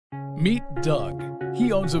Meet Doug.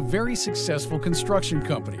 He owns a very successful construction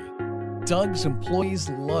company. Doug's employees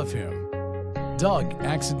love him. Doug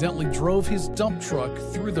accidentally drove his dump truck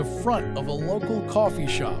through the front of a local coffee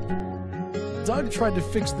shop. Doug tried to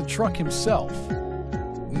fix the truck himself.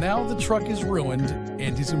 Now the truck is ruined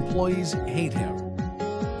and his employees hate him.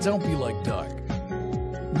 Don't be like Doug.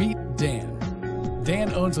 Meet Dan.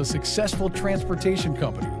 Dan owns a successful transportation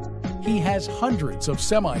company. He has hundreds of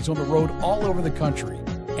semis on the road all over the country,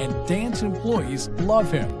 and Dan's employees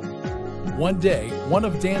love him. One day, one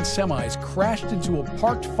of Dan's semis crashed into a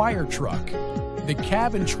parked fire truck. The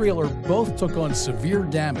cab and trailer both took on severe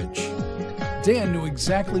damage. Dan knew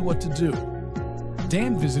exactly what to do.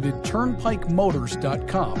 Dan visited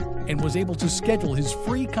TurnpikeMotors.com and was able to schedule his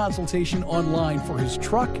free consultation online for his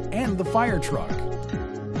truck and the fire truck.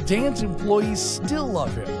 Dan's employees still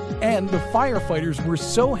love him, and the firefighters were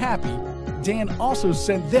so happy, Dan also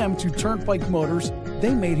sent them to Turnpike Motors.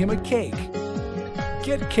 They made him a cake.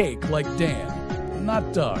 Get cake like Dan,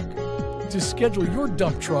 not Doug. To schedule your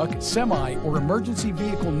dump truck, semi, or emergency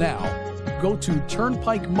vehicle now, go to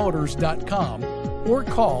TurnpikeMotors.com or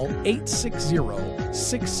call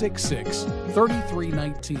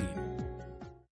 860-666-3319.